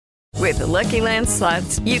With the Lucky Land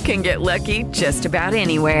Slots, you can get lucky just about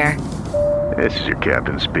anywhere. This is your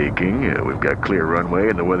captain speaking. We've got clear runway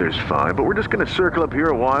and the weather's fine, but we're just going to circle up here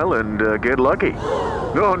a while and get lucky.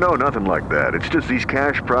 No, nothing like that. It's just these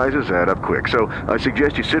cash prizes add up quick. So I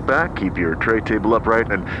suggest you sit back, keep your tray table upright,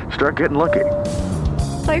 and start getting lucky.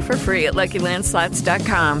 Play for free at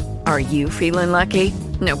LuckyLandSlots.com. Are you feeling lucky?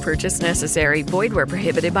 No purchase necessary. Void where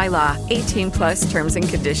prohibited by law. 18+ terms and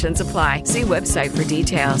conditions apply. See website for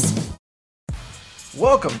details.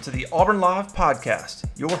 Welcome to the Auburn Live Podcast,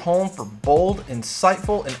 your home for bold,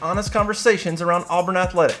 insightful, and honest conversations around Auburn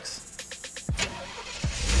athletics.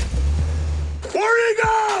 Where'd he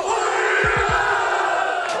go?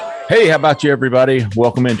 Hey, how about you, everybody?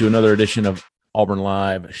 Welcome into another edition of Auburn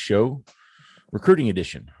Live Show, Recruiting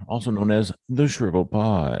Edition, also known as the Shrivel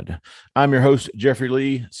Pod. I'm your host, Jeffrey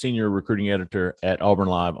Lee, Senior Recruiting Editor at Auburn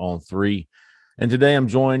Live on 3. And today I'm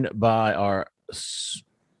joined by our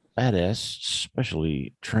badass,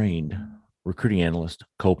 specially trained recruiting analyst,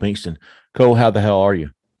 Cole Pinkston. Cole, how the hell are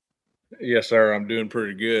you? Yes, sir. I'm doing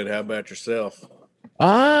pretty good. How about yourself?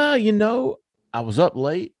 I was up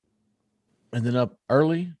late and then up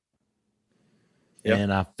early. Yep.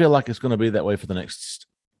 And I feel like it's going to be that way for the next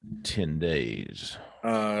 10 days.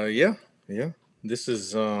 Yeah. This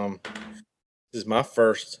is my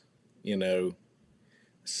first,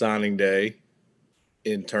 signing day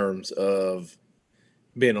in terms of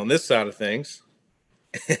being on this side of things.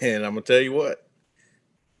 And I'm going to tell you what,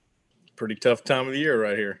 pretty tough time of the year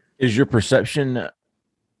right here. Was your perception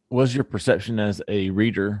as a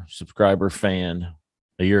reader, subscriber, fan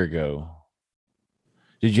a year ago?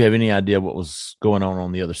 Did you have any idea what was going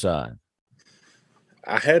on the other side?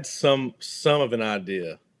 I had some of an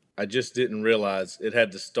idea. I just didn't realize it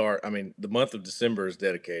had to start. I mean, the month of December is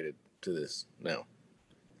dedicated to this now.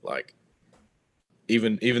 Like,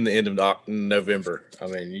 even the end of November. I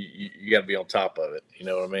mean, you got to be on top of it. You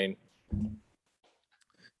know what I mean?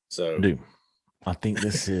 So, dude, I think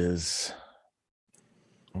this is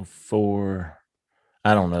for,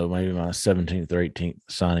 I don't know, maybe my 17th or 18th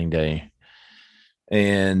signing day.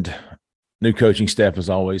 And new coaching staff is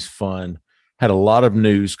always fun. Had a lot of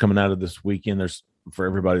news coming out of this weekend. There's, for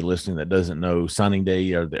everybody listening that doesn't know, signing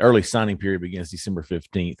day or the early signing period begins December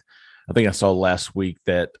 15th. I think I saw last week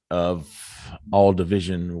that of all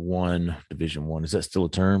Division One, is that still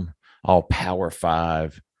a term? All Power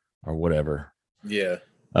 5 or whatever. Yeah.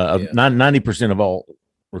 90% of all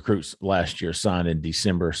recruits last year signed in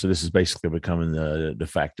December. So this is basically becoming the de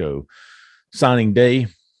facto signing day.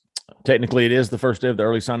 Technically, it is the first day of the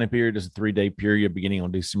early signing period. It's a 3-day period beginning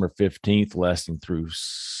on December 15th, lasting through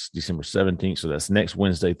December 17th. So that's next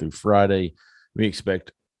Wednesday through Friday. We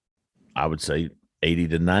expect, I would say, 80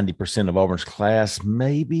 to 90% of Auburn's class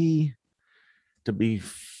maybe to be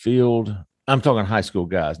filled. I'm talking high school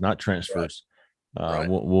guys, not transfers. Right.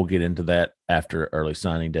 We'll get into that after early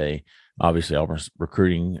signing day. Obviously, Auburn's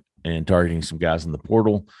recruiting and targeting some guys in the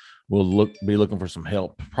portal. We'll be looking for some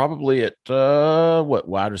help, probably at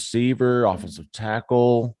wide receiver, offensive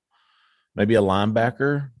tackle, maybe a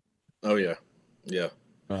linebacker. Oh yeah.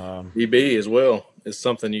 DB as well is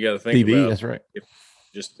something you got to think DB, about. That's right.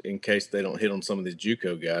 Just in case they don't hit on some of these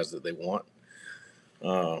JUCO guys that they want.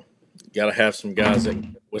 Got to have some guys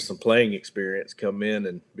with some playing experience come in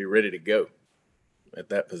and be ready to go at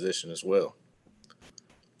that position as well.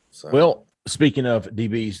 So. Well, speaking of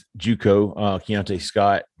DBs, JUCO, Keontae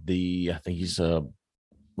Scott, I think he's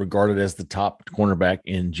regarded as the top cornerback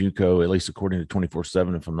in JUCO, at least according to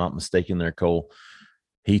 24/7, if I'm not mistaken there, Cole.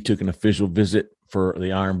 He took an official visit for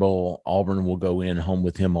the Iron Bowl. Auburn will go in home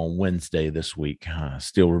with him on Wednesday this week.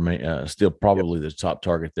 Still probably the top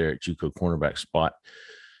target there at JUCO cornerback spot.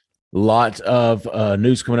 Lots of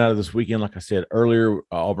news coming out of this weekend. Like I said earlier,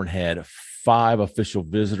 Auburn had 5 official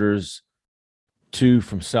visitors, 2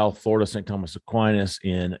 from South Florida, St. Thomas Aquinas,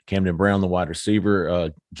 in Camden Brown, the wide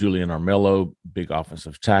receiver, Julian Armello, big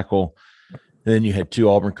offensive tackle. Then you had 2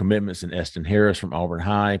 Auburn commitments in Eston Harris from Auburn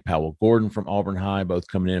High, Powell Gordon from Auburn High, both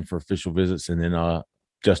coming in for official visits. And then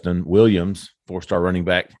Justin Williams, 4-star running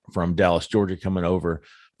back from Dallas, Georgia, coming over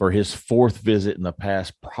for his 4th visit in the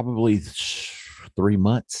past probably 3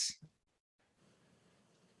 months.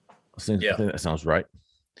 I think that sounds right.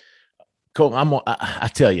 Cole, I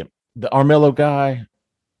tell you, the Armello guy,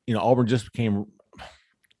 Auburn just became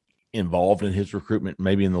involved in his recruitment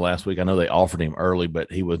maybe in the last week. I know they offered him early, but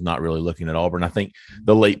he was not really looking at Auburn. I think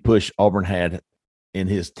the late push Auburn had in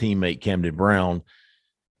his teammate Camden Brown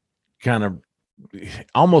kind of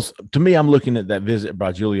almost, to me, I'm looking at that visit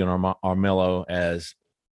by Julian Armello as,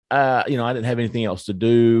 I didn't have anything else to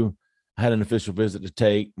do. I had an official visit to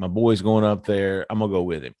take. My boy's going up there. I'm going to go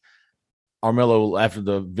with him. Armello, after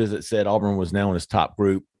the visit, said Auburn was now in his top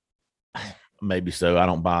group. Maybe so. I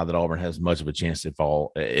don't buy that Auburn has much of a chance to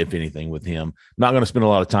fall, if anything, with him. Not going to spend a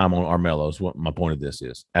lot of time on Armello is what my point of this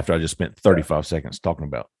is, after I just spent 35 seconds talking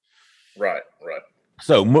about. Right.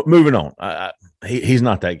 So moving on. He's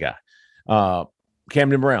not that guy.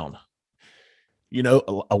 Camden Brown. You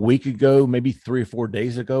know, a week ago, maybe 3 or 4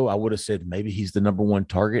 days ago, I would have said maybe he's the number one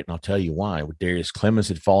target, and I'll tell you why. With Darius Clemens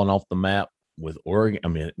had fallen off the map with Oregon. I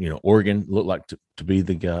mean, you know, Oregon looked like to be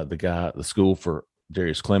the school for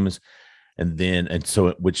Darius Clemens,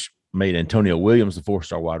 which made Antonio Williams, the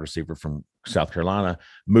 4-star wide receiver from South Carolina,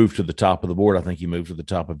 move to the top of the board. I think he moved to the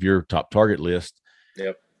top of your top target list.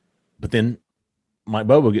 Yep. But then Mike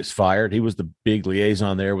Bobo gets fired. He was the big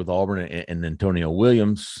liaison there with Auburn and Antonio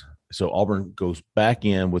Williams. So Auburn goes back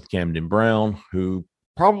in with Camden Brown, who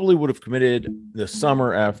probably would have committed this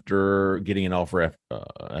summer after getting an offer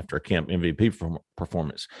after a camp MVP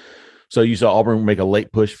performance. So you saw Auburn make a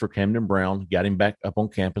late push for Camden Brown, got him back up on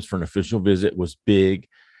campus for an official visit, was big.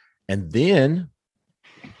 And then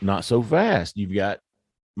not so fast. You've got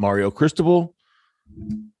Mario Cristobal.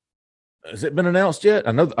 Has it been announced yet?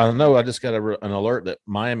 I know. I just got an alert that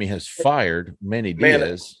Miami has fired Manny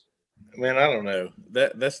Diaz. Man, I don't know.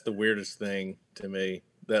 That's the weirdest thing to me.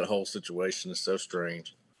 That whole situation is so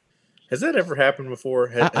strange. Has that ever happened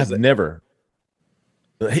before? I've never.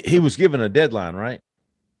 He was given a deadline, right?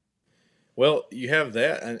 Well, you have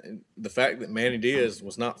that, and the fact that Manny Diaz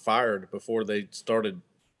was not fired before they started,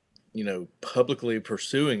 you know, publicly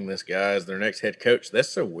pursuing this guy as their next head coach. That's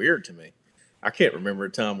so weird to me. I can't remember a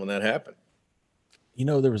time when that happened. You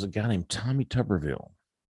know, there was a guy named Tommy Tuberville,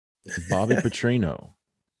 Bobby Petrino.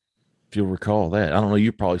 If you'll recall that. I don't know.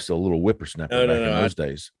 You're probably still a little whippersnapper back in those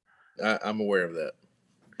days. I'm aware of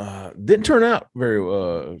that. Didn't turn out very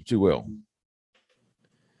too well.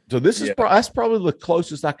 So this is that's probably the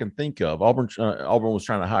closest I can think of. Auburn was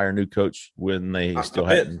trying to hire a new coach when they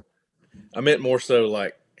hadn't. I meant more so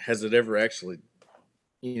like, has it ever actually,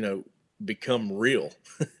 you know, become real?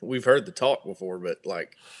 We've heard the talk before, but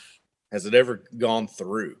like, has it ever gone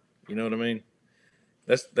through? You know what I mean?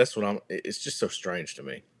 That's what it's just so strange to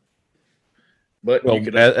me. But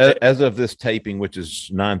as of this taping, which is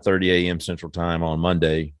 9:30 a.m. Central Time on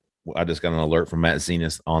Monday, I just got an alert from Matt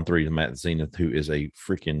Zenith on 3 to Matt Zenith, who is a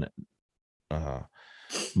freaking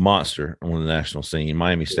monster on the national scene.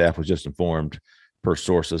 Miami staff was just informed, per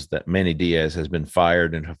sources, that Manny Diaz has been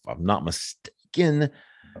fired, and if I'm not mistaken,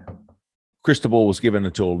 Cristobal was given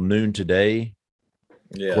until noon today.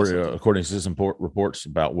 Yeah, according to some reports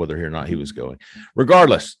about whether or not he was going.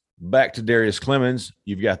 Regardless. Back to Darius Clemens.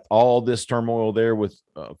 You've got all this turmoil there with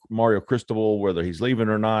Mario Cristobal, whether he's leaving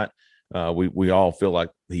or not. We all feel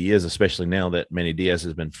like he is, especially now that Manny Diaz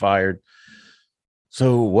has been fired.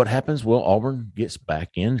 So what happens? Well, Auburn gets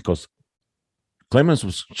back in because Clemens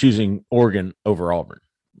was choosing Oregon over Auburn.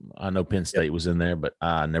 I know Penn State was in there, but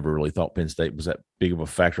I never really thought Penn State was that big of a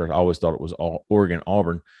factor. I always thought it was all Oregon,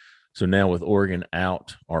 Auburn. So now with Oregon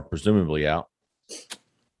out, or presumably out,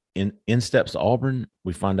 in steps Auburn.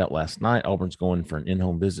 We find out last night Auburn's going for an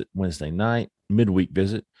in-home visit Wednesday night, midweek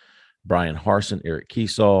visit. Brian Harsin, Eric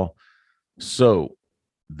Keesaw. So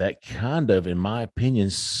that kind of, in my opinion,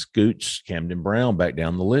 scoots Camden Brown back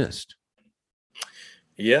down the list.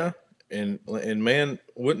 Yeah, and man,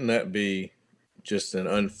 wouldn't that be just an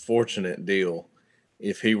unfortunate deal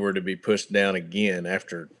if he were to be pushed down again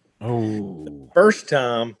after the first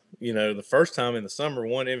time? You know, the first time in the summer,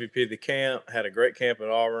 won MVP of the camp, had a great camp at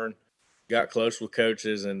Auburn, got close with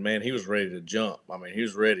coaches, and, man, he was ready to jump. I mean, he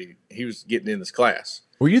was ready. He was getting in this class.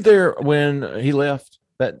 Were you there when he left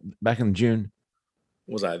back in June?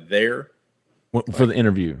 Was I there? For the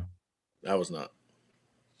interview? I was not.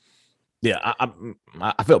 Yeah,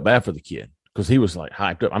 I felt bad for the kid because he was, like,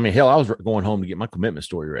 hyped up. I mean, hell, I was going home to get my commitment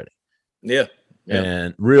story ready. Yeah.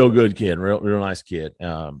 And real good kid, real nice kid.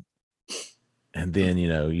 And then, you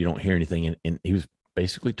know, you don't hear anything. And he was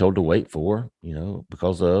basically told to wait for, you know,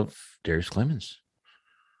 because of Darius Clemens.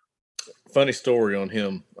 Funny story on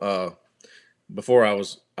him. Before I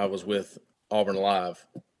was with Auburn Live,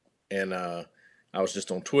 and I was just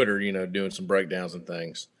on Twitter, you know, doing some breakdowns and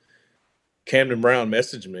things. Camden Brown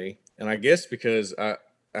messaged me, and I guess because I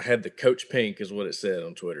had the Coach Pink is what it said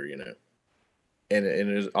on Twitter, you know, and it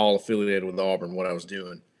is all affiliated with Auburn, what I was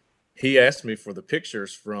doing. He asked me for the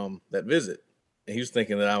pictures from that visit. He was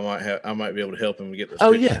thinking that I might be able to help him get those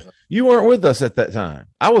pictures. Yeah. You weren't with us at that time.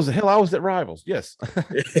 I was at Rivals. Yes.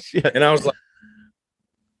 Yeah. And I was like,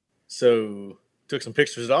 so took some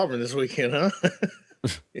pictures at Auburn this weekend, huh?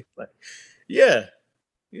 Like, yeah.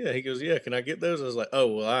 He goes, yeah, can I get those? I was like, oh,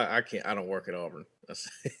 well, I can't. I don't work at Auburn.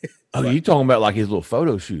 Oh, you talking about like his little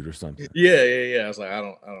photo shoot or something? Yeah. I was like, I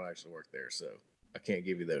don't actually work there, so I can't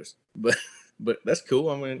give you those. But that's cool.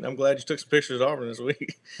 I mean, I'm glad you took some pictures at Auburn this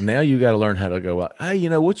week. Now you got to learn how to go out. Hey,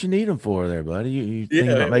 what you need them for there, buddy? You thinking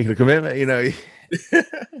about Yeah. making a commitment?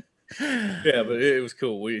 Yeah, but it was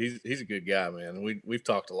cool. He's a good guy, man. We've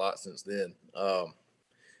talked a lot since then.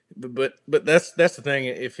 But that's the thing.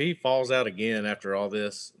 If he falls out again after all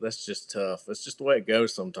this, that's just tough. That's just the way it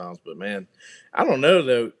goes sometimes. But man, I don't know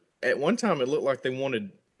though. At one time, it looked like they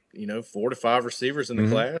wanted 4 to 5 receivers in the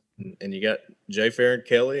class, and you got Jay Fair and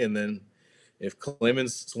Kelly, and then if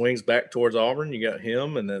Clemens swings back towards Auburn, you got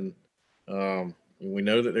him, and then we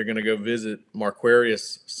know that they're going to go visit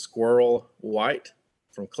Marquarius Squirrel White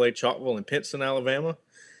from Clay Chalkville in Pinson, Alabama,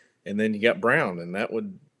 and then you got Brown, and that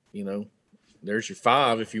would there's your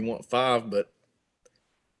 5 if you want 5, but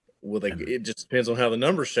it just depends on how the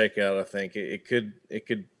numbers shake out. I think it could.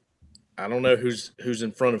 I don't know who's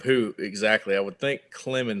in front of who exactly. I would think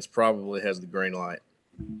Clemens probably has the green light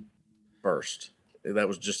first.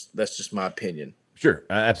 That's just my opinion. Sure,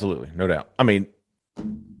 absolutely, no doubt. I mean,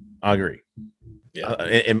 I agree. Yeah,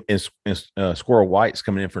 and Squirrel White's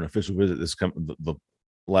coming in for an official visit this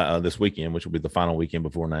weekend, which will be the final weekend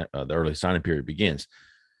before the early signing period begins.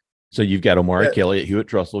 So you've got Omari Kelly at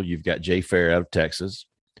Hewitt-Trussell. You've got Jay Fair out of Texas.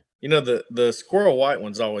 The Squirrel White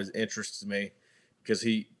one's always interests me because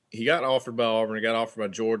he got offered by Auburn. He got offered by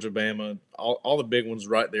Georgia, Bama. All the big ones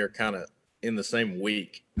right there kind of in the same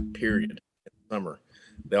week period in the summer.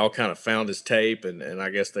 They all kind of found his tape, and I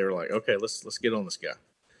guess they were like, okay, let's get on this guy.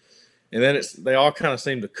 And then they all kind of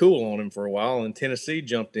seemed to cool on him for a while, and Tennessee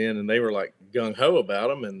jumped in, and they were like gung-ho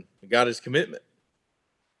about him and got his commitment.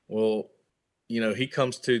 Well, he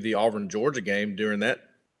comes to the Auburn-Georgia game during that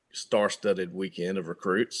star-studded weekend of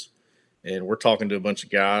recruits, and we're talking to a bunch of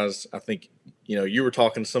guys. I think, you were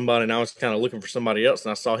talking to somebody, and I was kind of looking for somebody else,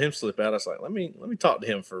 and I saw him slip out. I was like, let me talk to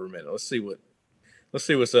him for a minute. Let's see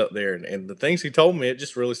what's up there. And the things he told me, it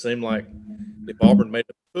just really seemed like if Auburn made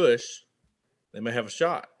a push, they may have a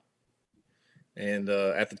shot. And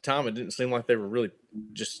at the time, it didn't seem like they were really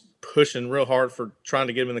just pushing real hard for trying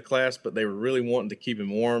to get him in the class, but they were really wanting to keep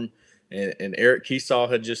him warm. And Eric Keesaw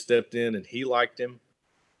had just stepped in, and he liked him.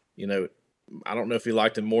 I don't know if he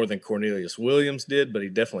liked him more than Cornelius Williams did, but he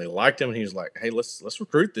definitely liked him. And he was like, "Hey, let's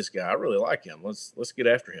recruit this guy. I really like him. Let's get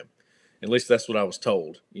after him." At least that's what I was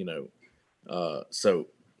told. So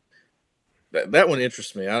that one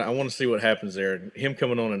interests me. I want to see what happens there. Him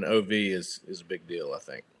coming on an OV is a big deal, I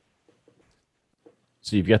think.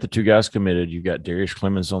 So you've got the 2 guys committed. You've got Darius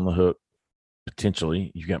Clemens on the hook,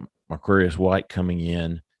 potentially. You've got Marquarius White coming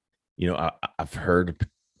in. I've heard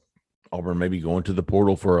Auburn maybe going to the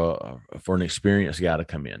portal for an experienced guy to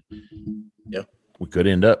come in. Yeah, we could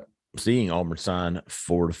end up seeing Auburn sign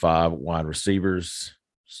 4 to 5 wide receivers.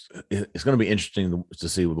 It's going to be interesting to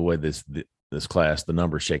see the way this class, the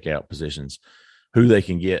numbers shake out, positions, who they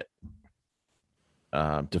can get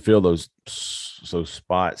to fill those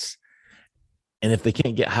spots. And if they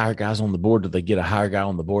can't get higher guys on the board, do they get a higher guy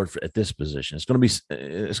on the board at this position? It's going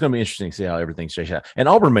to be interesting to see how everything shakes out. And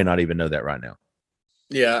Auburn may not even know that right now.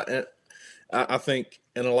 Yeah, and I think,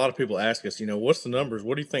 and a lot of people ask us, what's the numbers?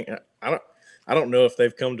 What do you think? I don't know if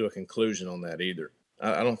they've come to a conclusion on that either.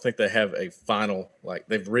 I don't think they have a final, like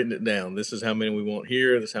they've written it down. This is how many we want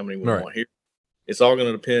here. This is how many we want here. It's all going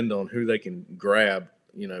to depend on who they can grab,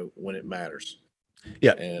 when it matters.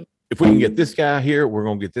 Yeah. And if we can get this guy here, we're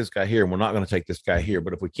going to get this guy here, and we're not going to take this guy here.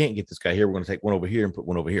 But if we can't get this guy here, we're going to take one over here and put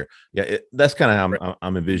one over here. Yeah, that's kind of how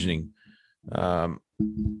I'm envisioning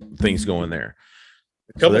things going there.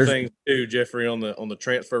 A couple of things too, Jeffrey, on the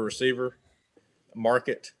transfer receiver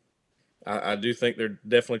market. I do think they're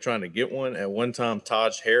definitely trying to get one. At one time,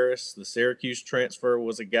 Taj Harris, the Syracuse transfer,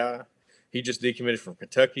 was a guy. He just decommitted from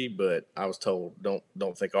Kentucky, but I was told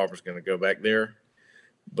don't think Auburn's going to go back there.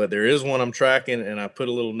 But there is one I'm tracking, and I put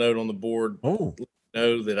a little note on the board.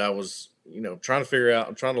 Know that I was, trying to figure out.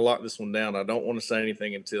 I'm trying to lock this one down. I don't want to say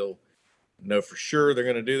anything until I know for sure they're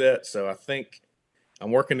going to do that. So I think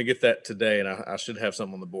I'm working to get that today, and I should have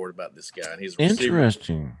something on the board about this guy. And he's a receiver.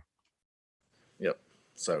 Interesting. Yep.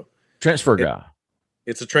 So transfer guy.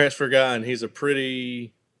 It's a transfer guy, and he's a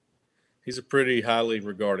pretty highly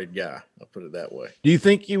regarded guy. I'll put it that way. Do you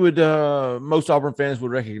think you would? Most Auburn fans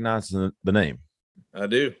would recognize the name. I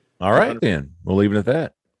do. All right, 100%. Then we'll leave it at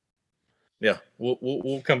that. Yeah,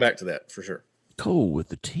 we'll come back to that for sure. Cool with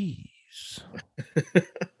the T's.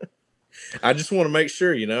 I just want to make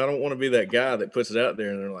sure, I don't want to be that guy that puts it out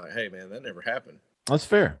there and they're like, "Hey, man, that never happened." That's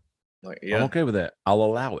fair. Like, yeah, I'm okay with that. I'll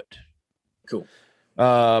allow it. Cool.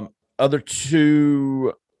 Other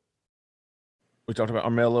 2 We talked about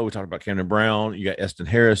Armello. We talked about Camden Brown. You got Eston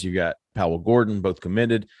Harris. You got Powell Gordon, both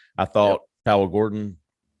committed. I thought Powell Gordon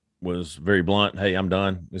was very blunt. Hey, I'm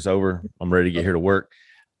done. It's over. I'm ready to get here to work.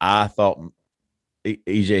 I thought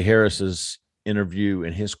EJ Harris's interview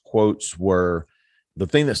and his quotes were the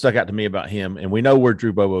thing that stuck out to me about him. And we know where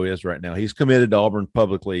Drew Bobo is right now. He's committed to Auburn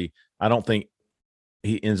publicly. I don't think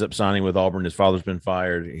he ends up signing with Auburn. His father's been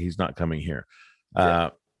fired. He's not coming here.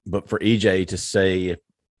 But for EJ to say,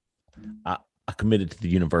 I committed to the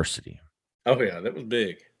university. Oh, yeah, that was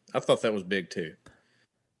big. I thought that was big too.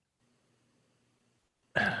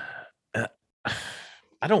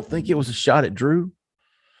 I don't think it was a shot at Drew.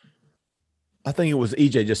 I think it was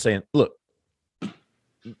EJ just saying, look,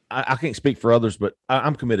 I can't speak for others, but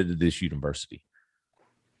I'm committed to this university.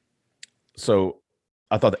 So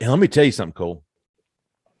I thought, and let me tell you something, Cole.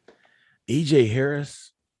 EJ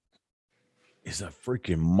Harris is a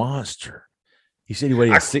freaking monster. He said he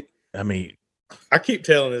weighed 6. I mean, I keep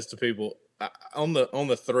telling this to people on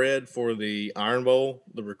the thread for the Iron Bowl,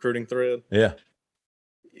 the recruiting thread. Yeah.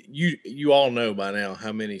 You all know by now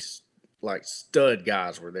how many like stud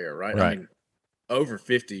guys were there, right? Right. I mean, over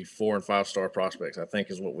 50 4- and 5-star prospects, I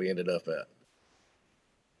think, is what we ended up at.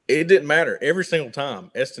 It didn't matter. Every single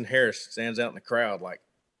time, Eston Harris stands out in the crowd. Like,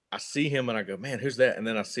 I see him and I go, man, who's that? And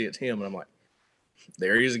then I see it's him and I'm like,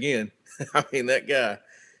 there he is again. I mean, that guy,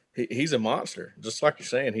 he's a monster. Just like you're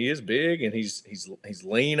saying, he is big and he's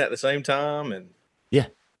lean at the same time. And yeah,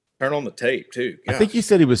 turn on the tape too. Gosh. I think he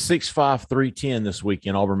said he was 6'5", 310 this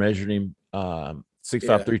weekend. Auburn measured him 6'5",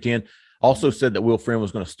 310. Also said that Will Friend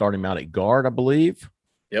was going to start him out at guard, I believe.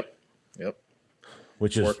 Yep.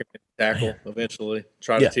 Which is working tackle eventually.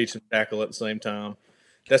 Try to teach him tackle at the same time.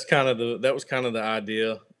 That was kind of the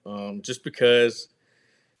idea. Just because,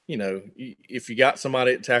 you know, if you got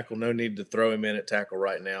somebody at tackle, no need to throw him in at tackle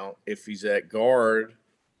right now. If he's at guard,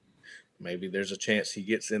 maybe there's a chance he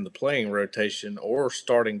gets in the playing rotation or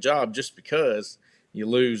starting job just because you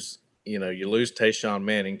lose Tayshawn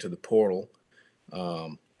Manning to the portal.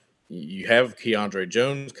 You have Keandre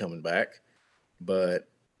Jones coming back, but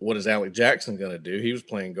what is Alec Jackson going to do? He was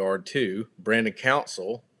playing guard too. Brandon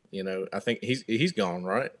Council, I think he's gone,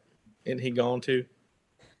 right? Isn't he gone too?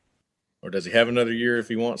 Or does he have another year if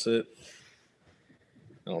he wants it?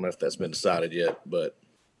 I don't know if that's been decided yet, but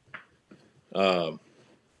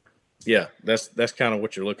yeah, that's kind of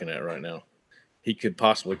what you're looking at right now. He could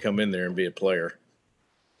possibly come in there and be a player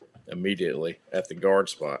immediately at the guard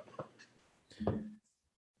spot.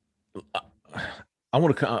 I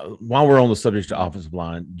want to, while we're on the subject of offensive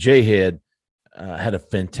line, Jay Head had a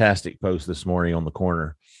fantastic post this morning on the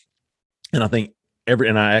corner. And I think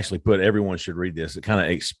and I actually put everyone should read this. It kind of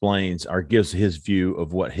explains or gives his view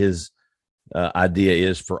of what his idea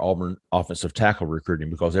is for Auburn offensive tackle recruiting,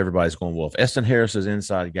 because everybody's going, well, if Eston Harris is an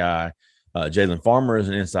inside guy, Jalen Farmer is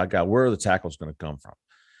an inside guy, where are the tackles going to come from?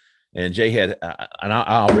 And Jay Head, and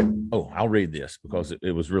I'll read this because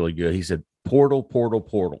it was really good. He said, portal.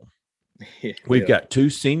 We've got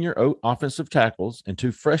 2 senior offensive tackles and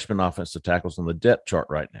 2 freshman offensive tackles on the depth chart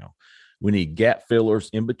right now. We need gap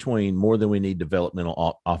fillers in between more than we need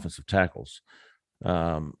developmental offensive tackles. We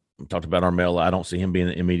talked about Armello. I don't see him being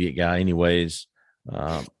an immediate guy anyways.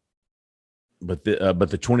 But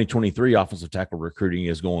the 2023 offensive tackle recruiting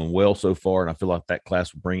is going well so far, and I feel like that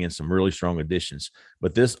class will bring in some really strong additions.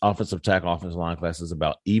 But this offensive line class is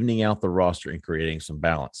about evening out the roster and creating some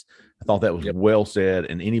balance. I thought that was well said,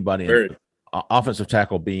 and anybody in offensive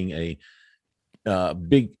tackle being a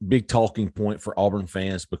big talking point for Auburn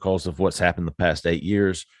fans because of what's happened the past 8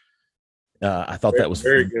 years. I thought that was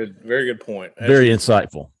very good point. Very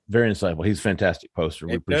insightful. He's a fantastic poster.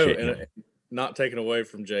 We appreciate him. Not taken away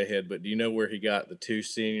from Jay Head, but do you know where he got the 2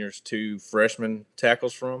 seniors, 2 freshman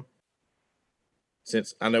tackles from?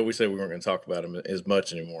 Since I know we said we weren't going to talk about him as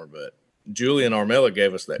much anymore, but Julian Armello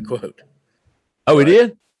gave us that quote. Oh, he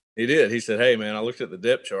did? He did. He said, hey, man, I looked at the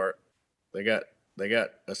depth chart. They got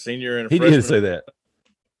a senior and a freshman. He did say that.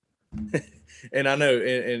 And I know,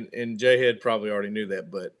 and Jay Head probably already knew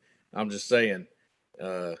that, but I'm just saying,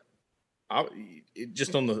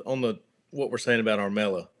 just on the what we're saying about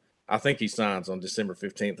Armello, I think he signs on December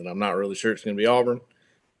 15th, and I'm not really sure it's going to be Auburn,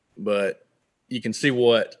 but you can see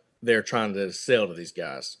what they're trying to sell to these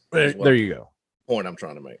guys. There you go. Point I'm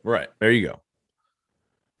trying to make. Right. There you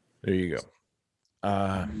go.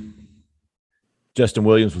 Justin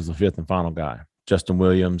Williams was the 5th and final guy. Justin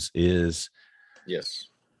Williams is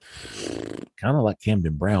kind of like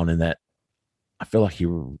Camden Brown in that I feel like he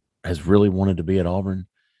has really wanted to be at Auburn.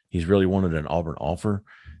 He's really wanted an Auburn offer.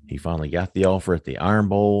 He finally got the offer at the Iron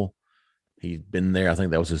Bowl. He's been there. I think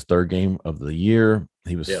that was his 3rd game of the year.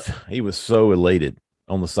 He was so elated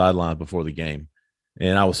on the sideline before the game.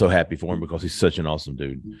 And I was so happy for him because he's such an awesome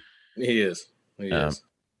dude. He is. He is.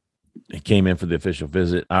 He came in for the official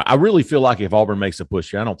visit. I really feel like if Auburn makes a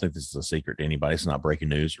push here, I don't think this is a secret to anybody. It's not breaking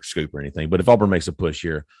news or scoop or anything. But if Auburn makes a push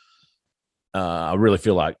here, I really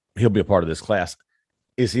feel like he'll be a part of this class.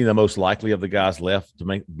 Is he the most likely of the guys left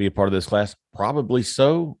to be a part of this class? Probably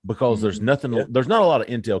so, because there's not a lot of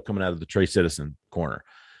intel coming out of the Trey Citizen corner.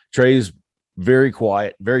 Trey's very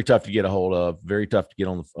quiet, very tough to get a hold of, very tough to get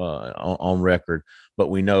on record. But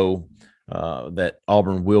we know that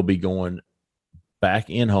Auburn will be going back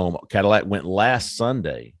in home. Cadillac went last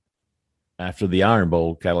Sunday after the Iron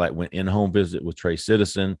Bowl. Cadillac went in home visit with Trey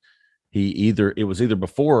Citizen. It was either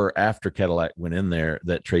before or after Cadillac went in there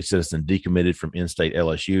that Trey Citizen decommitted from in-state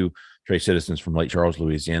LSU. Trey Citizen's from Lake Charles,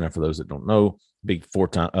 Louisiana, for those that don't know. Big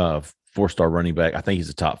four-star running back. I think he's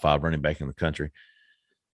a top 5 running back in the country.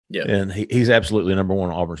 Yeah. And he's absolutely number one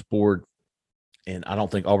on Auburn's board. And I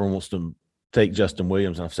don't think Auburn wants to take Justin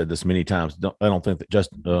Williams. And I've said this many times. I don't think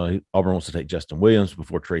that Auburn wants to take Justin Williams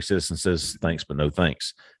before Trey Citizen says thanks, but no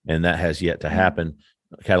thanks. And that has yet to happen.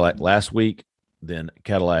 Cadillac last week. Then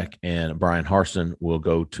Cadillac and Brian Harsin will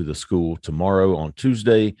go to the school tomorrow on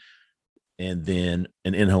Tuesday, and then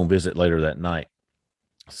an in-home visit later that night.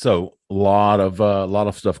 So a lot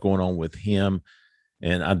of stuff going on with him,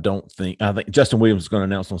 and I think Justin Williams is going to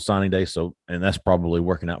announce on signing day. So, and that's probably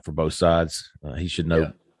working out for both sides. He should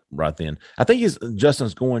know right then. I think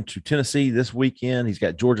Justin's going to Tennessee this weekend. He's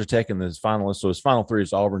got Georgia Tech in his finalists. So his final 3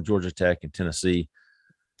 is Auburn, Georgia Tech, and Tennessee.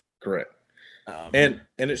 Correct. And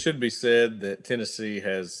it should be said that Tennessee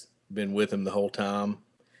has been with him the whole time.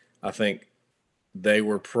 I think they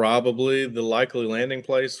were probably the likely landing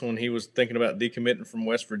place when he was thinking about decommitting from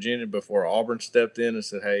West Virginia before Auburn stepped in and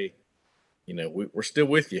said, hey, we're still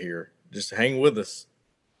with you here. Just hang with us.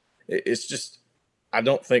 It's just I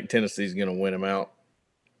don't think Tennessee's going to win him out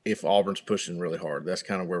if Auburn's pushing really hard. That's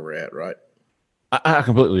kind of where we're at, right? I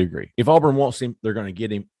completely agree. If Auburn wants him, they're going to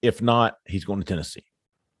get him. If not, he's going to Tennessee.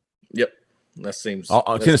 Yep. That seems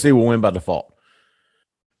Tennessee will win by default.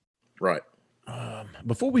 Right.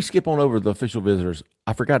 Before we skip on over the official visitors,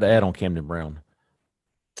 I forgot to add on Camden Brown.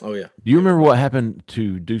 Oh, yeah. Do you remember what happened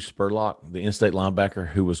to Deuce Spurlock, the in-state linebacker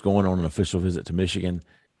who was going on an official visit to Michigan?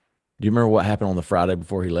 Do you remember what happened on the Friday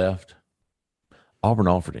before he left? Auburn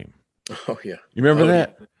offered him. Oh, yeah. You remember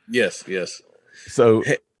that? Yes. So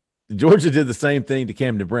Georgia did the same thing to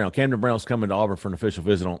Camden Brown. Camden Brown's coming to Auburn for an official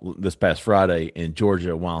visit on this past Friday in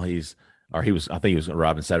Georgia I think he was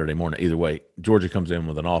arriving Saturday morning. Either way, Georgia comes in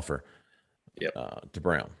with an offer to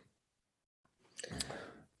Brown.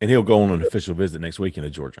 And he'll go on an official visit next weekend to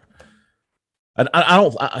Georgia. I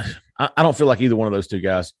don't feel like either one of those two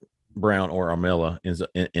guys, Brown or Armella,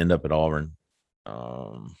 end up at Auburn.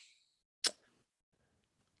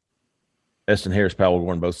 Eston Harris, Powell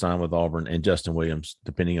Gordon both signed with Auburn, and Justin Williams,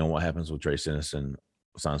 depending on what happens with Trey Citizen,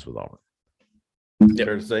 signs with Auburn. Yep.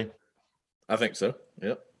 Fair to say? I think so.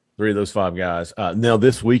 Yep. 3 of those 5 guys. Now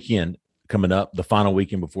this weekend coming up, the final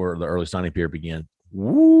weekend before the early signing period begin.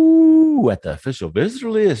 Woo! At the official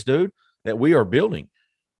visitor list, dude, that we are building.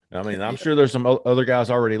 I mean, I'm sure there's some other guys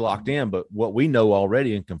already locked in, but what we know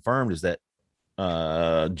already and confirmed is that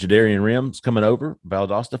Jadarian Rim's coming over.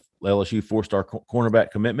 Valdosta, LSU 4-star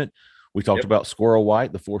cornerback commitment. We talked about Squirrel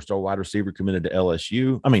White, the 4-star wide receiver committed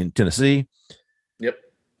to Tennessee. Yep.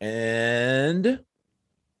 And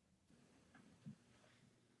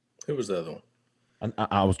who was the other one?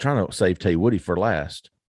 I was trying to save Tay Woody for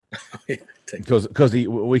last because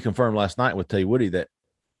we confirmed last night with Tay Woody that.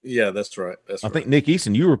 Yeah, that's right. I think Nick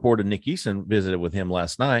Eason. You reported Nick Eason visited with him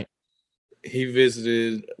last night. He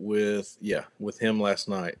visited with him last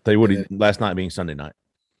night. Tay Woody last night being Sunday night.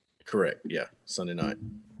 Correct. Yeah, Sunday night.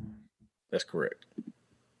 That's correct.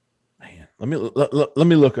 Man, let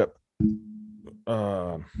me look up.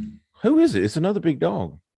 Who is it? It's another big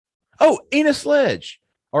dog. Oh, Enos Sledge.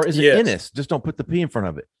 Or is it Ennis? Just don't put the P in front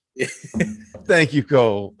of it. Thank you,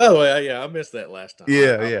 Cole. Oh, yeah. I missed that last time.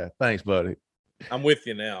 Yeah. Thanks, buddy. I'm with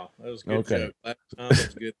you now. That was a good joke. Last time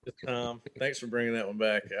was good this time. Thanks for bringing that one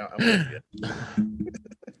back. I'm with you.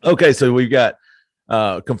 Okay, so we've got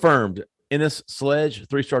confirmed Ennis Sledge,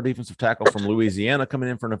 3-star defensive tackle from Louisiana, coming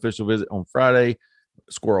in for an official visit on Friday.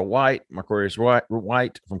 Squirrel White, Marquarius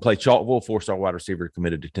White from Clay Chalkville, 4-star wide receiver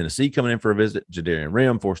committed to Tennessee, coming in for a visit. Jadarian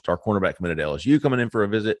Rim, 4-star cornerback committed to LSU, coming in for a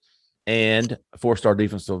visit. And 4-star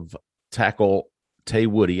defensive tackle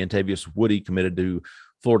Tavius Woody, committed to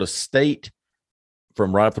Florida State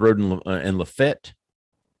from right up the road in Lafayette.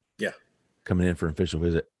 Yeah. Coming in for an official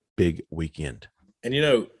visit. Big weekend.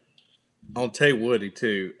 And, on Tay Woody,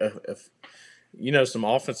 too, if some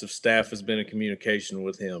offensive staff has been in communication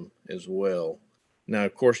with him as well. Now,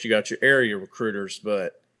 of course, you got your area recruiters,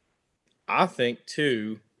 but I think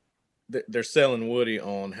too that they're selling Woody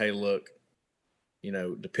on, hey, look,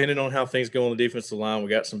 depending on how things go on the defensive line, we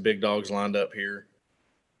got some big dogs lined up here.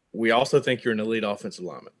 We also think you're an elite offensive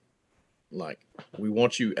lineman. Like, we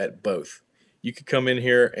want you at both. You could come in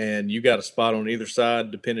here and you got a spot on either side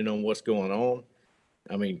depending on what's going on.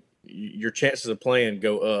 I mean, your chances of playing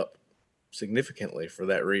go up significantly for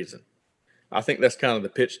that reason. I think that's kind of the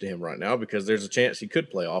pitch to him right now because there's a chance he could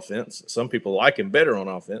play offense. Some people like him better on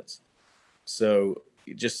offense. So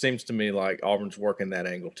it just seems to me like Auburn's working that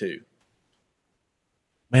angle too.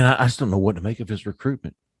 Man, I just don't know what to make of his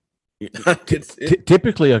recruitment.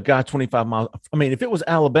 Typically, a guy 25 miles. I mean, if it was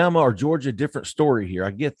Alabama or Georgia, different story here.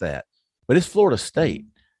 I get that, but it's Florida State.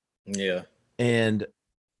 Yeah, and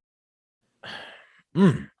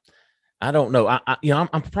I don't know.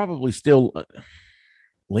 I'm probably still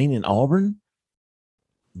leaning Auburn,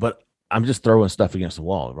 but I'm just throwing stuff against the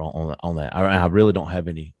wall on that. I really don't have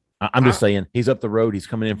any. I'm just saying he's up the road. He's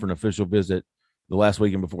coming in for an official visit the last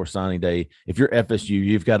weekend before signing day. If you're FSU,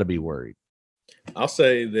 you've got to be worried. I'll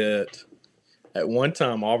say that at one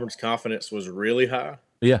time Auburn's confidence was really high.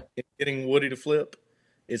 Yeah, in getting Woody to flip.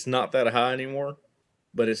 It's not that high anymore,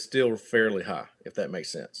 but it's still fairly high, if that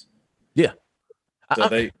makes sense. Yeah. So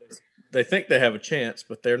they think they have a chance,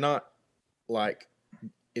 but they're not like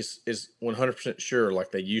is 100% sure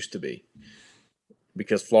like they used to be,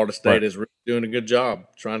 because Florida State is really doing a good job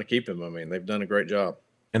trying to keep him. I mean, they've done a great job.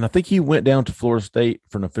 And I think he went down to Florida State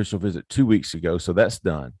for an official visit 2 weeks ago, so that's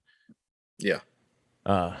done. Yeah.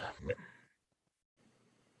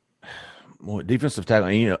 Defensive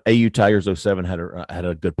tackle. AU Tigers 07 had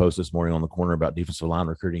a good post this morning on the corner about defensive line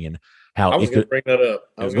recruiting and how I was going to bring that up.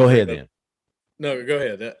 Go ahead then. No, go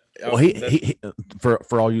ahead. Well, he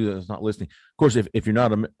for all you that's not listening, of course, if you're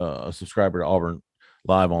not a subscriber to Auburn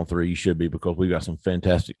Live on 3, you should be, because we've got some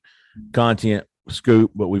fantastic content scoop,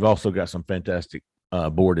 but we've also got some fantastic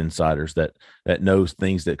board insiders that knows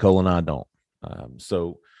things that Cole and I don't.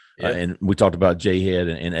 And we talked about J-Head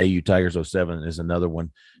and AU Tigers 07 is another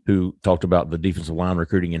one who talked about the defensive line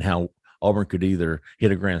recruiting and how Auburn could either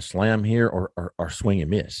hit a grand slam here or swing and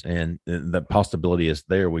miss. And the possibility is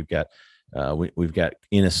there. We've got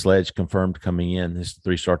Ennis Sledge confirmed coming in. This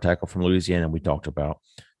 3-star tackle from Louisiana we talked about.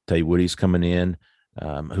 Tay Woody's coming in.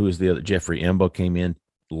 Who is the other? Jeffrey Emba came in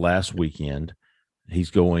last weekend. He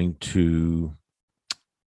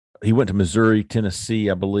went to Missouri, Tennessee,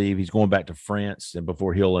 I believe. He's going back to France, and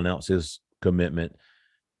before he'll announce his commitment.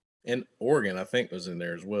 And Oregon, I think, was in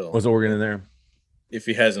there as well. Was Oregon in there? If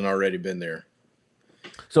he hasn't already been there.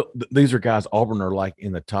 So these are guys Auburn are like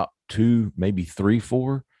in the top 2, maybe 3,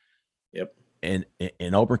 4. Yep. And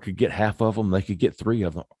Auburn could get half of them. They could get 3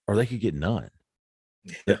 of them, or they could get none.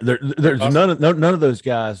 Yeah. There's none of those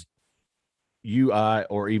guys, UI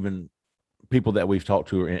or even people that we've talked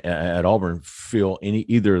to at Auburn feel any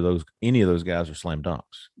of those guys are slam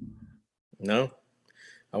dunks. No,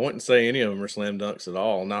 I wouldn't say any of them are slam dunks at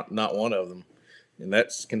all. Not one of them, and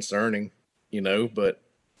that's concerning, But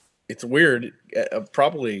it's weird.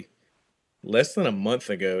 Probably less than a month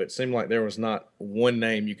ago, it seemed like there was not one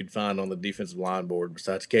name you could find on the defensive line board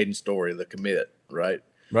besides Caden Story, the commit, right?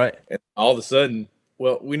 Right. And all of a sudden,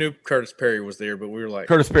 well, we knew Curtis Perry was there, but we were like,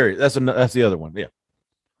 Curtis Perry. That's the other one. Yeah.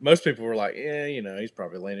 Most people were like, yeah, he's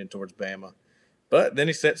probably leaning towards Bama. But then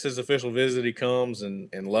he sets his official visit. He comes and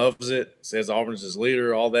loves it, says Auburn's his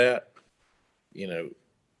leader, all that.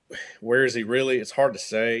 Where is he really? It's hard to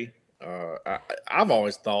say. I've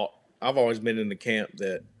always been in the camp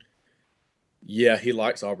that, yeah, he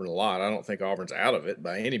likes Auburn a lot. I don't think Auburn's out of it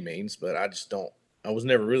by any means, but I was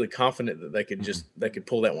never really confident that they could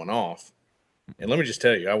pull that one off. And let me just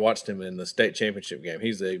tell you, I watched him in the state championship game. He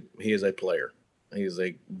is a player. He is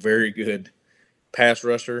a very good pass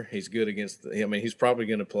rusher. He's good against he's probably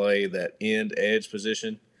going to play that end edge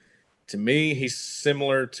position. To me, he's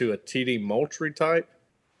similar to a TD Moultrie type.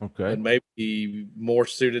 Okay. And maybe more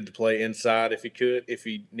suited to play inside if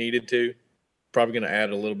he needed to. Probably going to add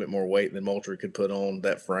a little bit more weight than Moultrie could put on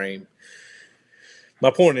that frame.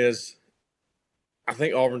 My point is, I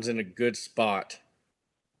think Auburn's in a good spot,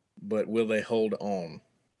 but will they hold on?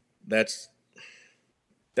 That's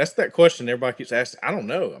that question everybody keeps asking. I don't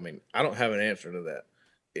know. I mean, I don't have an answer to that.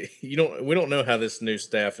 We don't know how this new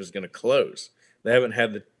staff is going to close. They haven't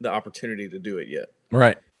had the opportunity to do it yet.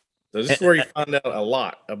 Right. So this is where you find out a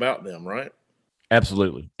lot about them, right?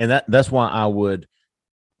 Absolutely. And that's why I would,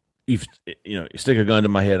 stick a gun to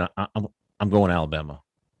my head. I'm going Alabama.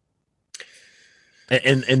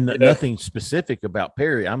 And nothing specific about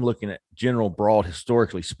Perry. I'm looking at general broad,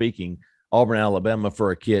 historically speaking, Auburn, Alabama for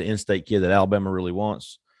a kid, in-state kid that Alabama really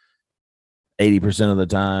wants. 80% of the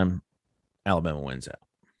time, Alabama wins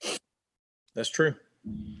out. That's true.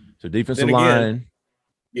 So defensive Then again, line.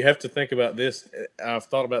 You have to think about this. I've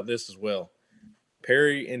thought about this as well.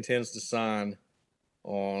 Perry intends to sign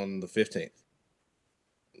on the 15th.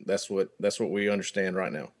 That's what we understand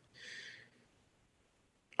right now.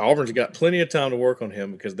 Auburn's got plenty of time to work on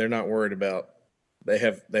him because they're not worried about they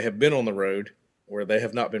have been on the road where they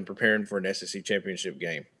have not been preparing for an SEC championship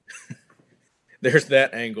game. There's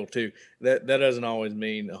that angle too. That doesn't always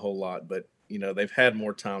mean a whole lot, but they've had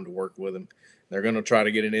more time to work with him. They're going to try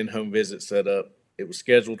to get an in-home visit set up. It was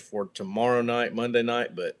scheduled for tomorrow night, Monday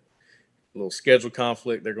night, but a little schedule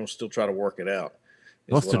conflict. They're going to still try to work it out.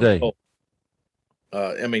 What's today?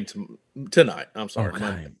 Tonight. I'm sorry. Okay.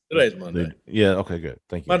 Monday. Today's Monday. Yeah. Okay. Good.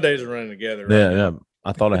 Thank you. My days are running together. Yeah.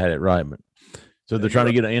 I thought I had it right, but so they're trying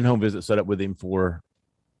to get an in-home visit set up with him for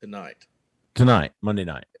tonight, Monday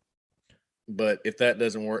night. But if that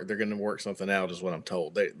doesn't work, they're going to work something out, is what I'm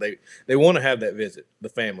told. They want to have that visit. The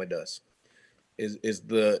family does. Is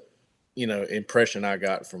the impression I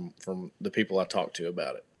got from the people I talked to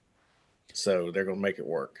about it. So they're going to make it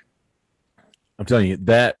work. I'm telling you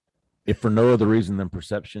that, if for no other reason than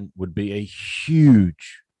perception, would be a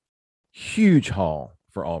huge, huge haul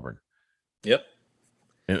for Auburn. Yep.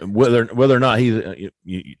 And whether or not he's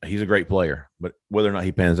a great player, but whether or not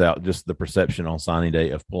he pans out, just the perception on signing day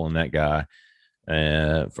of pulling that guy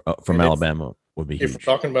from Alabama would be huge. If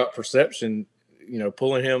we're talking about perception,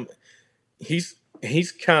 pulling him, he's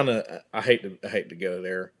kind of. I hate to go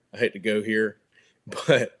there. I hate to go here,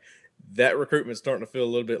 but that recruitment's starting to feel a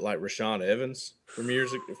little bit like Rashaan Evans from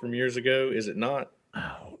years ago. Is it not?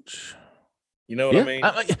 Ouch. You know what I mean?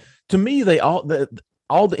 To me, all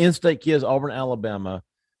the in-state kids, Auburn, Alabama,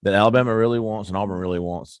 that Alabama really wants and Auburn really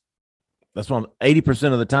wants. That's why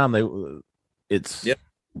 80% of the time it's. Yep.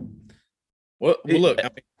 Well, look,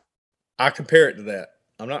 I compare it to that.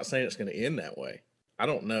 I'm not saying it's going to end that way. I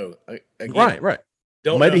don't know. Again, right.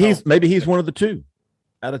 Maybe he's one of the 2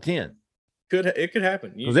 out of 10. It could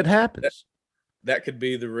happen because it happens. That could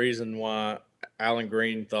be the reason why Alan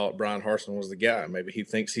Green thought Brian Harsin was the guy. Maybe he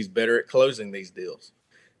thinks he's better at closing these deals.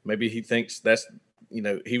 Maybe he thinks that's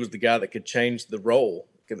he was the guy that could change the role,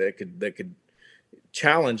 that could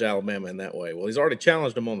challenge Alabama in that way. Well, he's already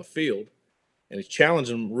challenged them on the field, and he's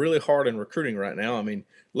challenging them really hard in recruiting right now. I mean,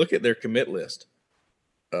 look at their commit list.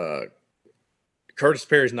 Curtis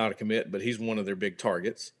Perry's not a commit, but he's one of their big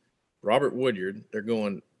targets. Robert Woodyard, they're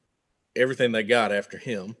going everything they got after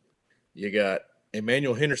him. You got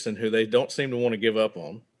Emmanuel Henderson, who they don't seem to want to give up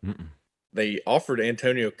on. Mm-mm. They offered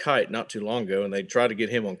Antonio Kite not too long ago, and they tried to get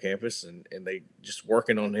him on campus, and they just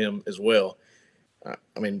working on him as well.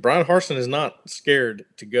 I mean, Brian Harsin is not scared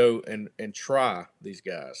to go and try these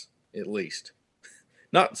guys, at least.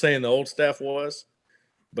 Not saying the old staff was,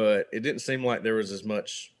 but it didn't seem like there was as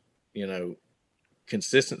much,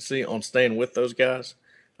 consistency on staying with those guys.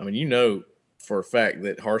 I mean, for a fact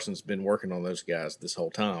that Harsin's been working on those guys this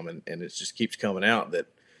whole time, and it just keeps coming out that,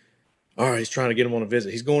 all right, he's trying to get them on a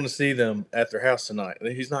visit. He's going to see them at their house tonight.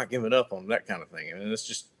 He's not giving up on them, that kind of thing. I mean, that's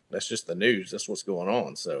just the news. That's what's going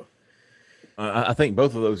on. So I think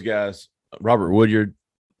both of those guys, Robert Woodyard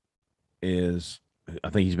I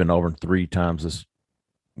think he's been Auburn 3 times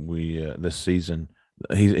this season.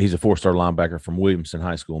 He's a 4-star linebacker from Williamson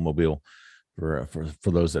High School in Mobile. For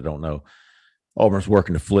those that don't know, Auburn's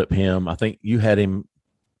working to flip him. I think you had him,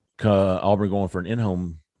 Auburn, going for an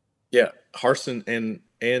in-home. Yeah, Harsin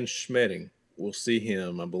and Schmedding will see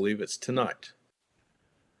him. I believe it's tonight.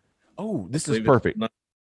 Oh, this is perfect.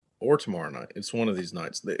 Or tomorrow night. It's one of these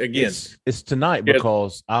nights. Again, it's tonight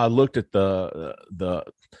because I looked at the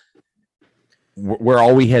where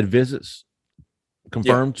all we had visits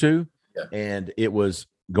confirmed to, and it was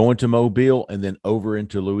going to Mobile and then over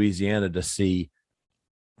into Louisiana to see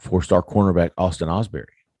 4-star cornerback Austin Osbury.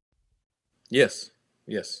 Yes.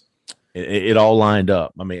 It all lined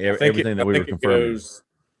up. I mean, everything that we were confirming.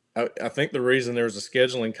 I think the reason there was a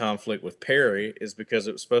scheduling conflict with Perry is because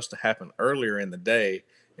it was supposed to happen earlier in the day,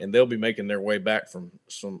 and they'll be making their way back from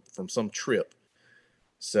some trip.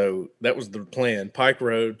 So that was the plan: Pike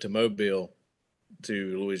Road to Mobile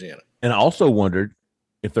to Louisiana. And I also wondered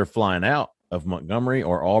if they're flying out of Montgomery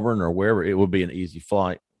or Auburn or wherever, it would be an easy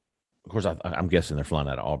flight. Of course, I'm guessing they're flying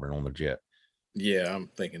out of Auburn on their jet. Yeah, I'm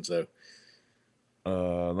thinking so.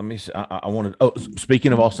 Let me see. I wanted. Oh,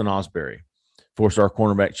 speaking of Austin Osbury, 4-star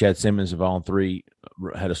cornerback Chad Simmons of On3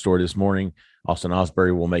 had a story this morning. Austin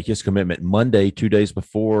Osbury will make his commitment Monday, 2 days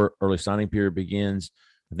before early signing period begins.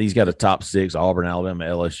 He's got a top 6: Auburn, Alabama,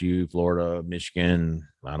 LSU, Florida, Michigan.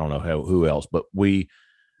 I don't know who else, but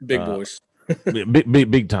big boys.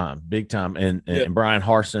 big time. And Yeah. Brian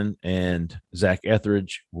Harson and Zach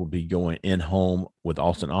Etheridge will be going in home with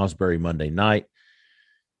Austin Osbury Monday night.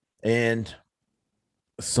 And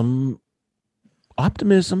some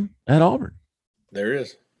optimism at Auburn. There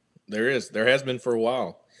is. There has been for a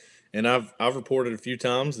while. And I've reported a few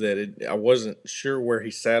times that I wasn't sure where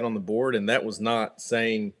he sat on the board, and that was not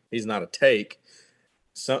saying he's not a take.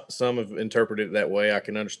 Some have interpreted it that way. I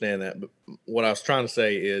can understand that. But what I was trying to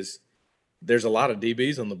say is there's a lot of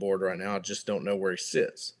DBs on the board right now. I just don't know where he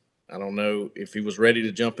sits. I don't know if he was ready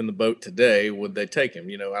to jump in the boat today, would they take him?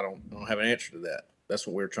 I don't have an answer to that. That's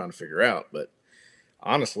what we're trying to figure out. But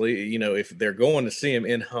honestly, if they're going to see him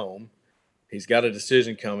in home, he's got a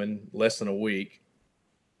decision coming less than a week.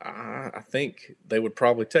 I think they would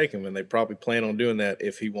probably take him, and they probably plan on doing that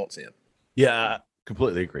if he wants in. Yeah, I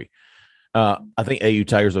completely agree. I think AU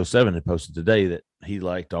Tigers 07 had posted today that he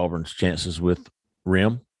liked Auburn's chances with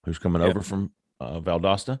Rim, who's coming over from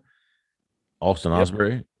Valdosta, Austin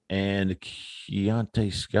Osbury, and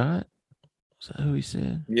Keontae Scott. Is that who he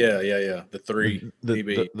said? Yeah. The three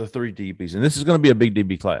DB. The three DBs. And this is going to be a big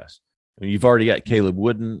DB class. I mean, you've already got Caleb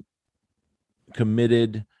Wooden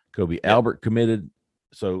committed, Kobe Albert committed.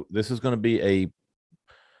 So this is going to be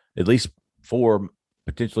at least 4,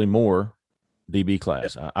 potentially more DB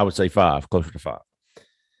class. I would say 5, closer to 5.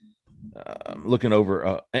 Looking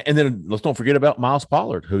over, and then let's don't forget about Miles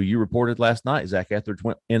Pollard, who you reported last night. Zach Etheridge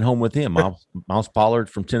went in home with him. Miles Pollard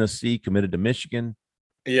from Tennessee committed to Michigan.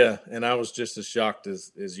 Yeah, and I was just as shocked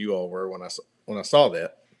as you all were when I saw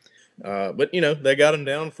that. But they got him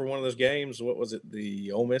down for one of those games. What was it?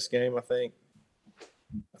 The Ole Miss game, I think.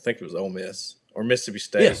 I think it was Ole Miss or Mississippi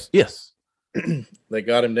State. Yes. They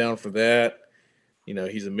got him down for that.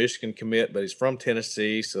 He's a Michigan commit, but he's from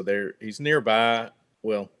Tennessee, so he's nearby.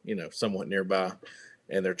 Well, somewhat nearby,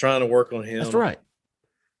 and they're trying to work on him. That's right.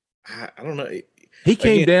 I don't know. He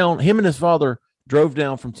came down. Him and his father drove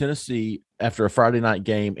down from Tennessee after a Friday night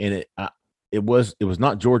game, and it was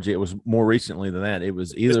not Georgia. It was more recently than that. It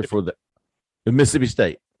was either for the Mississippi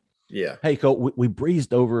State. Yeah. Hey, Cole, we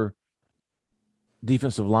breezed over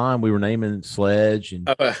defensive line. We were naming Sledge, and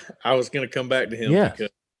I was going to come back to him. Yeah.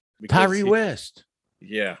 because Tyree West.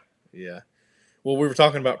 Yeah. Well, we were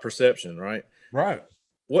talking about perception, right? Right.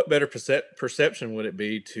 What better perception would it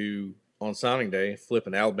be to, on signing day, flip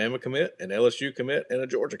an Alabama commit, an LSU commit, and a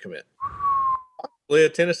Georgia commit? Possibly a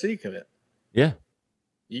Tennessee commit. Yeah.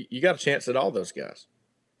 You got a chance at all those guys.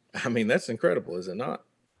 I mean, that's incredible, is it not?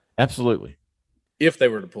 Absolutely. If they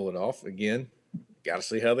were to pull it off, again, got to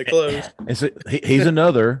see how they close. And so he's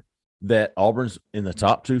another that Auburn's in the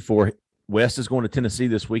top 2 for. West is going to Tennessee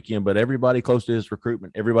this weekend, but everybody close to his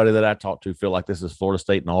recruitment, everybody that I talked to feel like this is Florida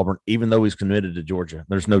State and Auburn, even though he's committed to Georgia.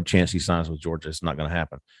 There's no chance he signs with Georgia. It's not going to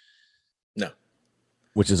happen. No.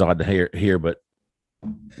 Which is odd to hear, but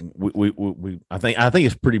I think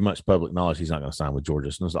it's pretty much public knowledge he's not going to sign with Georgia.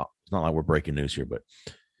 So it's not like we're breaking news here, but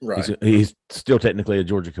right. He's still technically a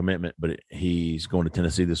Georgia commitment, but he's going to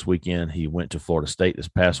Tennessee this weekend. He went to Florida State this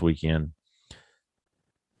past weekend.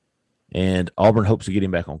 And Auburn hopes to get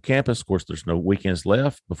him back on campus. Of course, there's no weekends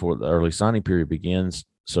left before the early signing period begins.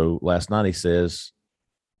 So last night he says,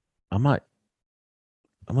 I'm going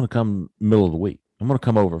to come middle of the week. I'm going to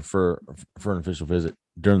come over for an official visit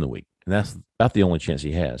during the week. And that's about the only chance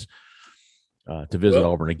he has to visit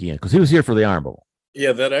Auburn again, because he was here for the Iron Bowl.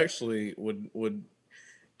 Yeah, that actually would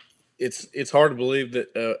it's hard to believe that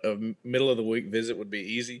a middle of the week visit would be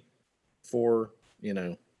easy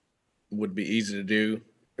would be easy to do.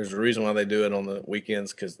 There's a reason why they do it on the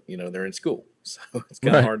weekends, because they're in school, so it's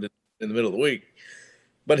kind of hard to in the middle of the week.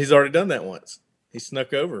 But he's already done that once. He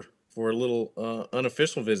snuck over for a little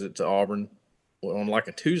unofficial visit to Auburn on like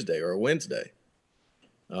a Tuesday or a Wednesday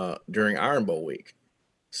during Iron Bowl week.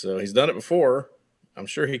 So he's done it before. I'm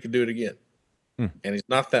sure he could do it again, and he's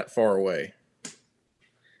not that far away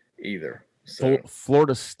either. So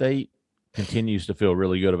Florida State continues to feel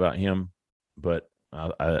really good about him, but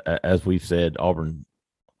as we've said, Auburn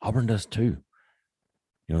does too.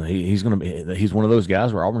 He's one of those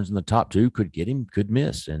guys where Auburn's in the top 2, could get him, could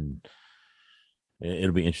miss, and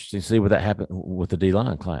it'll be interesting to see what that happens with the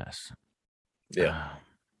D-line class. Yeah.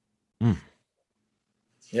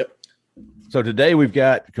 Yep. So today we've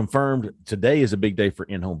got confirmed. Today is a big day for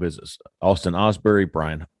in-home business. Austin Osbury,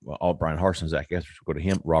 Brian Harson, Zach Etheridge will go to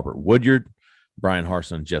him. Robert Woodyard, Brian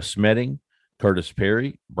Harson, Jeff Smetting, Curtis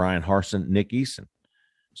Perry, Brian Harson, Nick Eason.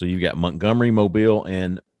 So you've got Montgomery, Mobile,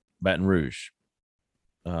 and Baton Rouge.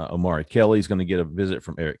 Omari Kelly is going to get a visit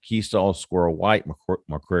from Eric Keesall, Squirrel White,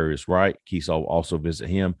 Marquarius Wright. Keesall will also visit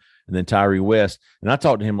him. And then Tyree West. And I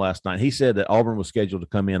talked to him last night. He said that Auburn was scheduled to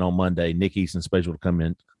come in on Monday. Nick Easton scheduled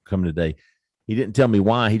to come today. He didn't tell me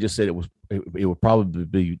why. He just said it would probably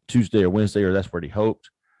be Tuesday or Wednesday, or that's what he hoped,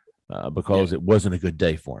 because it wasn't a good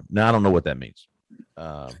day for him. Now, I don't know what that means.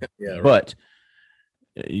 But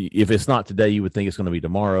if it's not today, you would think it's going to be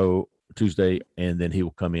tomorrow, Tuesday, and then he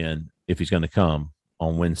will come in, if he's going to come,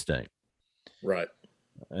 on Wednesday. Right.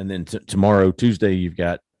 And then tomorrow, Tuesday, you've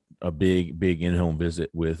got a big in-home visit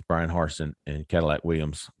with Brian Harsin and Cadillac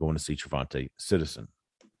Williams going to see Trevante Citizen.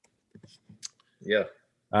 Yeah.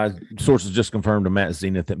 Sources just confirmed to Matt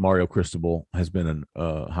Zenith that Mario Cristobal has been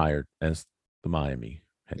hired as the Miami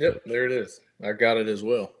head coach. There it is. I got it as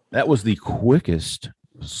well. That was the quickest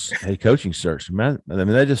head coaching search. Man, I mean,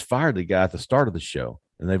 they just fired the guy at the start of the show,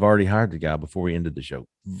 and they've already hired the guy before we ended the show.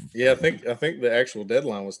 Yeah, I think the actual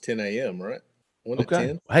deadline was 10 a.m., right? Wasn't it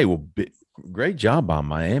 10? Hey, well, great job by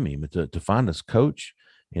Miami to find this coach,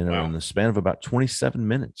 in the span of about 27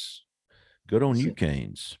 minutes. Good on you,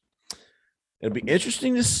 Canes. It'll be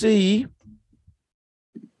interesting to see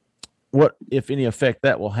what, if any, effect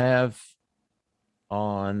that will have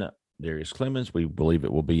on Darius Clemens. We believe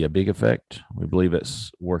it will be a big effect. We believe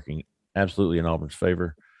it's working absolutely in Auburn's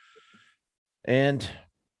favor. And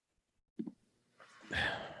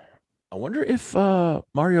I wonder if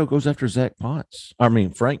Mario goes after Frank Ponce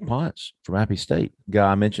from Appy State,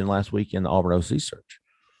 guy I mentioned last week in the Auburn OC search.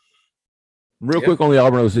 Real quick on the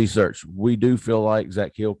Auburn OC search, we do feel like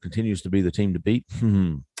Zach Hill continues to be the team to beat.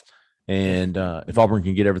 And if Auburn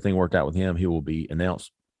can get everything worked out with him, he will be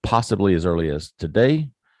announced possibly as early as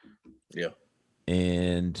today. Yeah.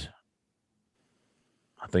 And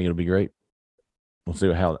I think it'll be great. We'll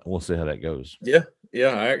see how that goes. Yeah. Yeah.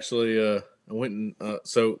 I actually I went and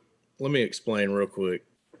so let me explain real quick.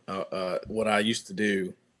 What I used to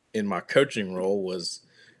do in my coaching role was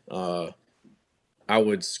I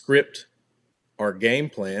would script our game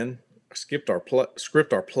plan, script our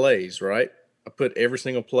plays, right? I put every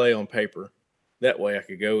single play on paper. That way I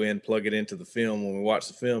could go in, plug it into the film. When we watch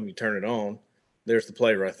the film, you turn it on. There's the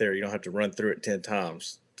play right there. You don't have to run through it 10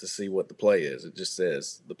 times to see what the play is. It just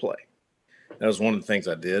says the play. That was one of the things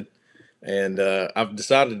I did. And I've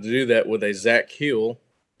decided to do that with a Zach Hill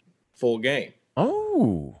full game.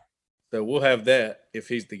 Oh. So we'll have that if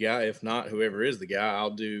he's the guy. If not, whoever is the guy, I'll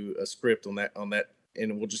do a script on that,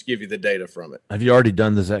 and we'll just give you the data from it. Have you already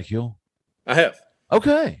done the Zach Hill? I have.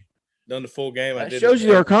 Okay. Done the full game. That shows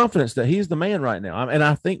you our confidence that he's the man right now. And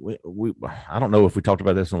I think we I don't know if we talked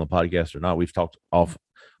about this on the podcast or not. We've talked off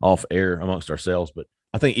air amongst ourselves, but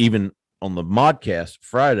I think even on the modcast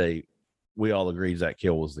Friday, we all agreed Zach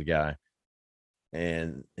Hill was the guy,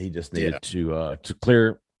 and he just needed to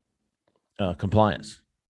clear compliance.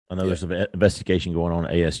 I know there's an investigation going on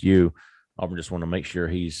at ASU. Auburn just want to make sure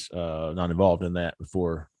he's not involved in that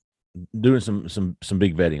before doing some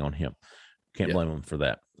big vetting on him. Can't blame him for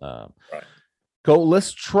that. Right. Cole,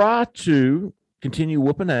 let's try to continue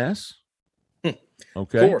whooping ass. Okay. Of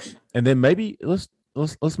course. And then maybe let's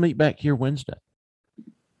meet back here Wednesday.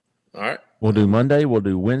 All right. We'll do Monday, we'll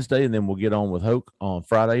do Wednesday, and then we'll get on with Hoke on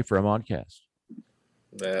Friday for a modcast.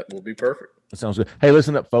 That will be perfect. That sounds good. Hey,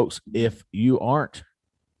 listen up, folks. If you aren't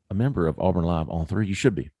a member of Auburn Live on 3, you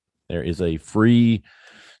should be. There is a free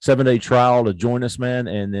 7-day trial to join us, man.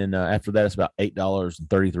 And then after that, it's about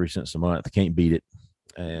 $8.33 a month. I can't beat it.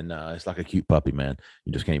 And it's like a cute puppy, man.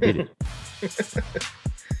 You just can't beat it.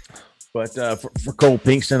 But for Cole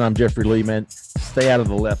Pinkston, I'm Jeffrey Lee, man. Stay out of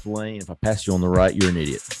the left lane. If I pass you on the right, you're an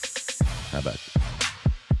idiot. How about you?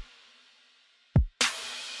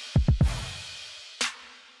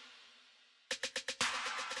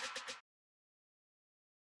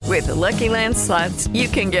 With the Lucky Land Slots, you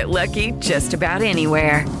can get lucky just about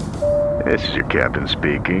anywhere. This is your captain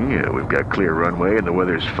speaking. We've got clear runway and the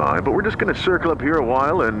weather's fine, but we're just going to circle up here a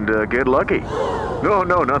while and get lucky. No,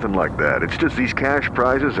 nothing like that. It's just these cash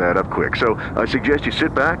prizes add up quick. So I suggest you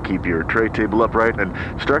sit back, keep your tray table upright, and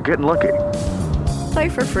start getting lucky. Play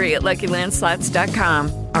for free at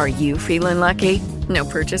LuckyLandSlots.com. Are you feeling lucky? No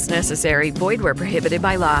purchase necessary. Void where prohibited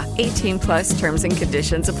by law. 18+ terms and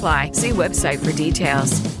conditions apply. See website for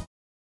details.